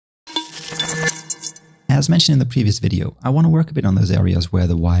As mentioned in the previous video, I want to work a bit on those areas where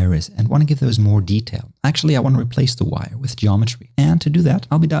the wire is and want to give those more detail. Actually, I want to replace the wire with geometry. And to do that,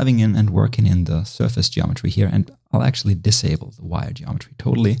 I'll be diving in and working in the surface geometry here, and I'll actually disable the wire geometry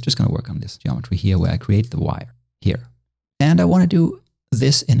totally. Just going to work on this geometry here where I create the wire here. And I want to do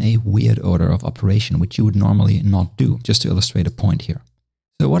this in a weird order of operation, which you would normally not do, just to illustrate a point here.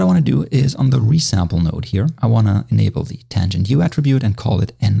 So what I want to do is on the resample node here, I want to enable the tangent U attribute and call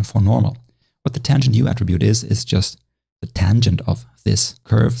it N for normal. What the tangent U attribute is just the tangent of this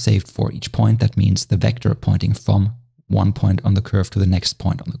curve saved for each point. That means the vector pointing from one point on the curve to the next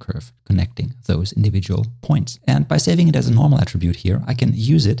point on the curve, connecting those individual points. And by saving it as a normal attribute here, I can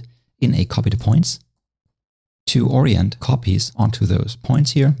use it in a copy to points to orient copies onto those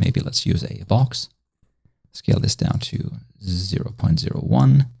points here. Maybe let's use a box. Scale this down to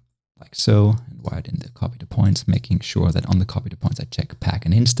 0.01, like so, and wire it in the copy to points, making sure that on the copy to points I check pack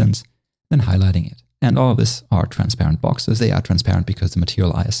and instance, then highlighting it. And all of this are transparent boxes. They are transparent because the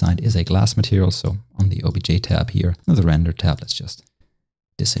material I assigned is a glass material. So on the OBJ tab here, on the render tab, let's just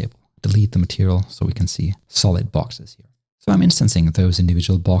delete the material so we can see solid boxes here. So I'm instancing those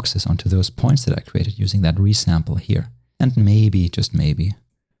individual boxes onto those points that I created using that resample here. And maybe, just maybe,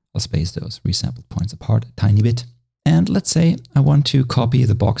 I'll space those resampled points apart a tiny bit. And let's say I want to copy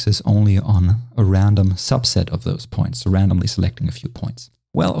the boxes only on a random subset of those points, so randomly selecting a few points.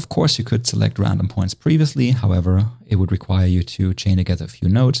 Well, of course, you could select random points previously. However, it would require you to chain together a few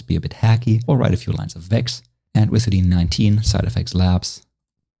nodes, be a bit hacky, or write a few lines of vex. And with Houdini 19, side effects labs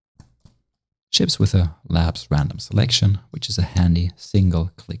ships with a labs random selection, which is a handy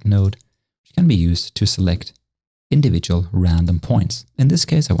single click node, which can be used to select individual random points. In this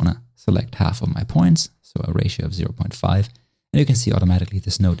case, I want to select half of my points, so a ratio of 0.5. And you can see automatically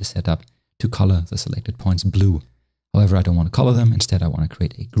this node is set up to color the selected points blue. However, I don't want to color them. Instead, I want to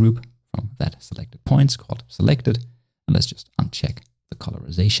create a group from that selected points called selected. And let's just uncheck the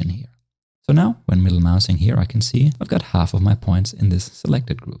colorization here. So now when middle mousing here, I can see I've got half of my points in this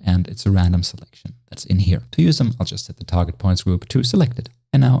selected group, and it's a random selection that's in here. To use them, I'll just set the target points group to selected.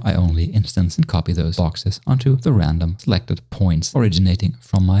 And now I only instance and copy those boxes onto the random selected points originating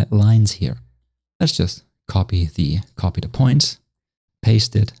from my lines here. Let's just copy the copy to points,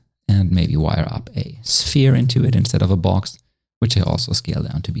 paste it, and maybe wire up a sphere into it instead of a box, which I also scale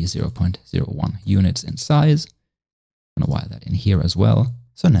down to be 0.01 units in size. I'm going to wire that in here as well.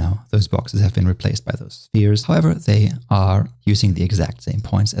 So now those boxes have been replaced by those spheres. However, they are using the exact same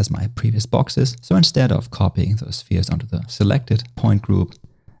points as my previous boxes. So instead of copying those spheres onto the selected point group,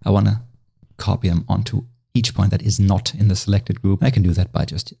 I want to copy them onto each point that is not in the selected group. I can do that by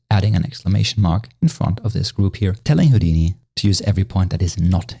just adding an exclamation mark in front of this group here, telling Houdini to use every point that is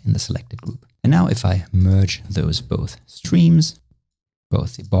not in the selected group. And now if I merge those both streams,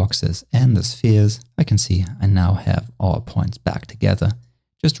 both the boxes and the spheres, I can see I now have all points back together.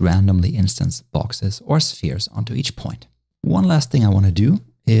 Just randomly instance boxes or spheres onto each point. One last thing I want to do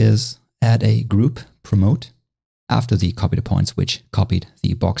is add a group promote after the copy to points, which copied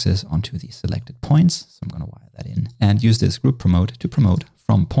the boxes onto the selected points. So I'm going to wire that in and use this group promote to promote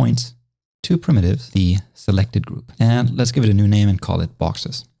from points to primitives the selected group. And let's give it a new name and call it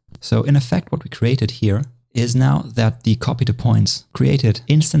boxes. So in effect, what we created here is now that the copy to points created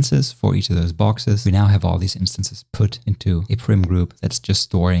instances for each of those boxes. We now have all these instances put into a prim group that's just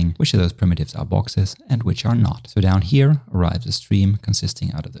storing which of those primitives are boxes and which are not. So down here arrives a stream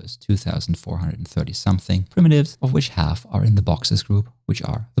consisting out of those 2,430 something primitives, of which half are in the boxes group, which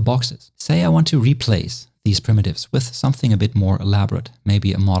are the boxes. Say I want to replace these primitives with something a bit more elaborate,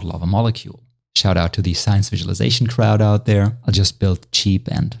 maybe a model of a molecule. Shout out to the science visualization crowd out there. I'll just build cheap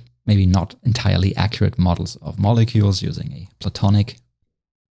and maybe not entirely accurate models of molecules using a platonic,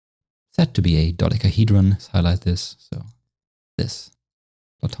 set to be a dodecahedron. Let's highlight this. So this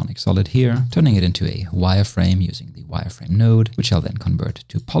platonic solid here, turning it into a wireframe using the wireframe node, which I'll then convert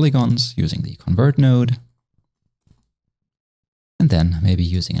to polygons using the convert node. And then maybe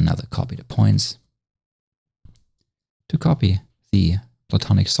using another copy to points to copy the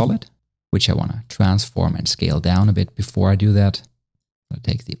platonic solid, which I want to transform and scale down a bit before I do that. I'll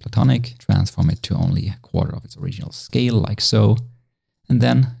take the platonic, transform it to only a quarter of its original scale, like so, and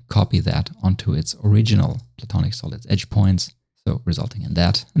then copy that onto its original platonic solid's edge points, so resulting in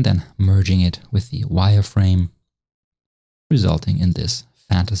that, and then merging it with the wireframe, resulting in this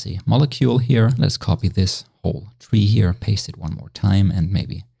fantasy molecule here. Let's copy this whole tree here, paste it one more time, and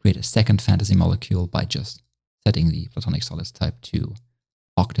maybe create a second fantasy molecule by just setting the platonic solids type to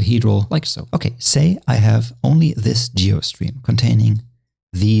octahedral, like so. Okay, say I have only this geostream containing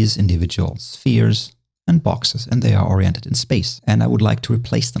these individual spheres and boxes, and they are oriented in space, and I would like to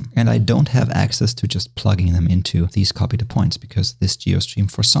replace them. And I don't have access to just plugging them into these copy to points because this GeoStream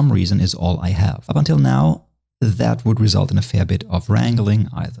for some reason is all I have. Up until now, that would result in a fair bit of wrangling,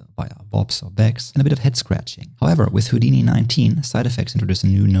 either via bops or becks, and a bit of head scratching. However, with Houdini 19, side effects introduced a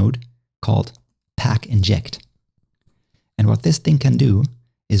new node called PackInject. And what this thing can do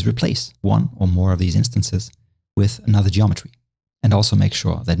is replace one or more of these instances with another geometry, and also make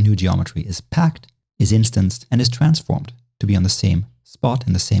sure that new geometry is packed, is instanced, and is transformed to be on the same spot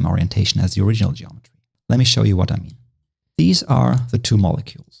in the same orientation as the original geometry. Let me show you what I mean. These are the two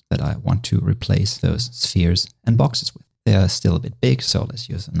molecules that I want to replace those spheres and boxes with. They are still a bit big, so let's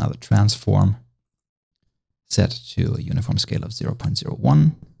use another transform set to a uniform scale of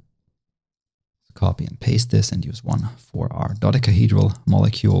 0.01. Copy and paste this and use one for our dodecahedral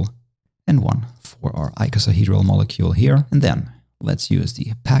molecule and one for our icosahedral molecule here. And then let's use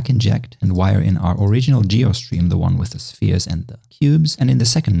the PackInject and wire in our original GeoStream, the one with the spheres and the cubes. And in the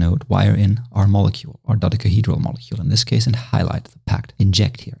second node, wire in our molecule, our dodecahedral molecule in this case, and highlight the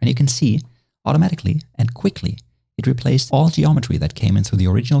PackInject here. And you can see automatically and quickly it replaced all geometry that came in through the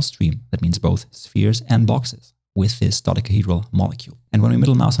original stream. That means both spheres and boxes with this dodecahedral molecule. And when we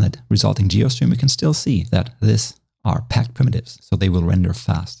middle mouse on it, resulting GeoStream, we can still see that this are packed primitives, so they will render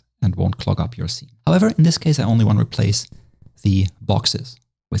fast and won't clog up your scene. However, in this case, I only want to replace the boxes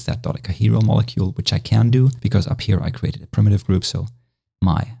with that dodecahedral molecule, which I can do because up here I created a primitive group, so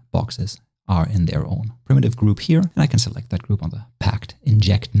my boxes are in their own primitive group here, and I can select that group on the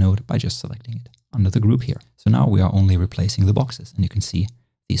PackInject node by just selecting it under the group here. So now we are only replacing the boxes, and you can see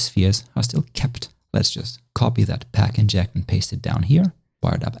these spheres are still kept. Let's just copy that PackInject and paste it down here,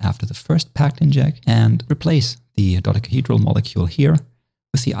 wire it up after the first PackInject, and replace the dodecahedral molecule here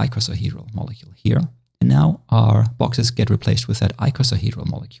with the icosahedral molecule here. And now our boxes get replaced with that icosahedral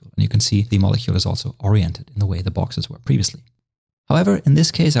molecule. And you can see the molecule is also oriented in the way the boxes were previously. However, in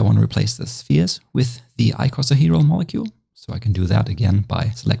this case, I want to replace the spheres with the icosahedral molecule. So I can do that again by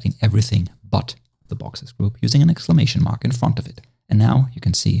selecting everything but the boxes group using an exclamation mark in front of it. And now you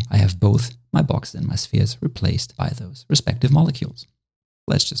can see I have both my boxes and my spheres replaced by those respective molecules.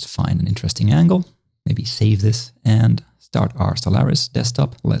 Let's just find an interesting angle, maybe save this and start our Solaris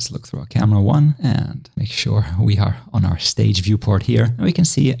desktop. Let's look through our camera one and make sure we are on our stage viewport here. And we can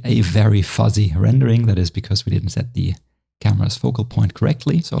see a very fuzzy rendering. That is because we didn't set the camera's focal point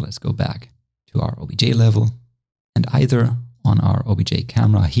correctly. So let's go back to our OBJ level, and either on our OBJ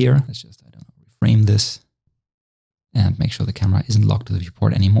camera here, let's just, reframe this and make sure the camera isn't locked to the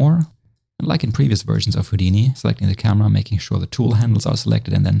viewport anymore. And like in previous versions of Houdini, selecting the camera, making sure the tool handles are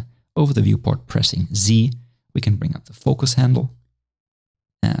selected, and then over the viewport pressing Z, we can bring up the focus handle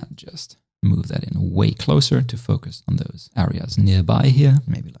and just move that in way closer to focus on those areas nearby here,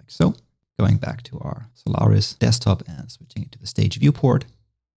 maybe like so. Going back to our Solaris desktop and switching it to the stage viewport.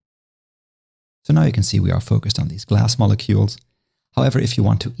 So now you can see we are focused on these glass molecules. However, if you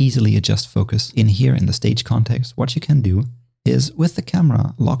want to easily adjust focus in here in the stage context, what you can do is with the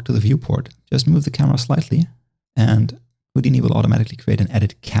camera locked to the viewport, just move the camera slightly and Houdini will automatically create an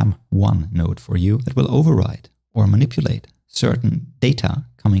edit cam1 node for you that will override or manipulate certain data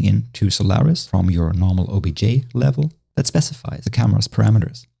coming into Solaris from your normal OBJ level that specifies the camera's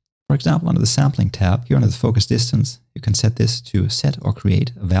parameters. For example, under the sampling tab, here under the focus distance, you can set this to set or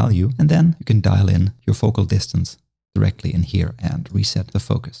create a value, and then you can dial in your focal distance directly in here and reset the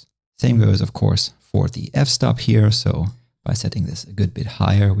focus. Same goes, of course, for the f-stop here. So by setting this a good bit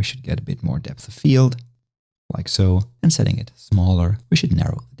higher, we should get a bit more depth of field, like so. And setting it smaller, we should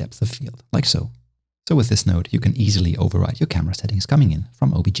narrow the depth of field, like so. So with this node, you can easily override your camera settings coming in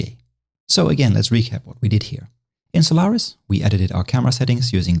from OBJ. So again, let's recap what we did here. In Solaris, we edited our camera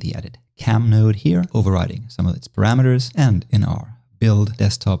settings using the edit cam node here, overriding some of its parameters, and in our build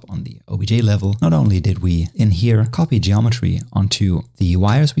desktop on the OBJ level, not only did we in here copy geometry onto the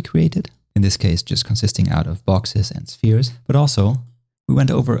wires we created, in this case just consisting out of boxes and spheres, but also we went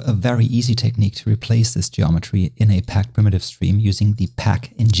over a very easy technique to replace this geometry in a packed primitive stream using the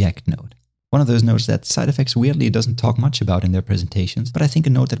PackInject node. One of those nodes that side effects weirdly doesn't talk much about in their presentations, but I think a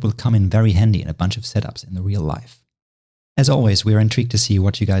node that will come in very handy in a bunch of setups in the real life. As always, we are intrigued to see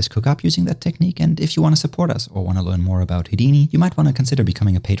what you guys cook up using that technique, and if you want to support us or want to learn more about Houdini, you might want to consider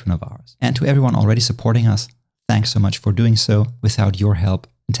becoming a patron of ours. And to everyone already supporting us, thanks so much for doing so. Without your help,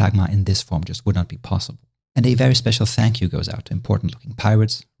 Intagma in this form just would not be possible. And a very special thank you goes out to Important Looking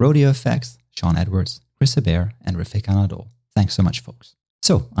Pirates, Rodeo Effects, Sean Edwards, Chris Hebert, and Refik Anadol. Thanks so much, folks.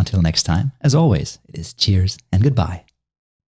 So, until next time, as always, it is cheers and goodbye.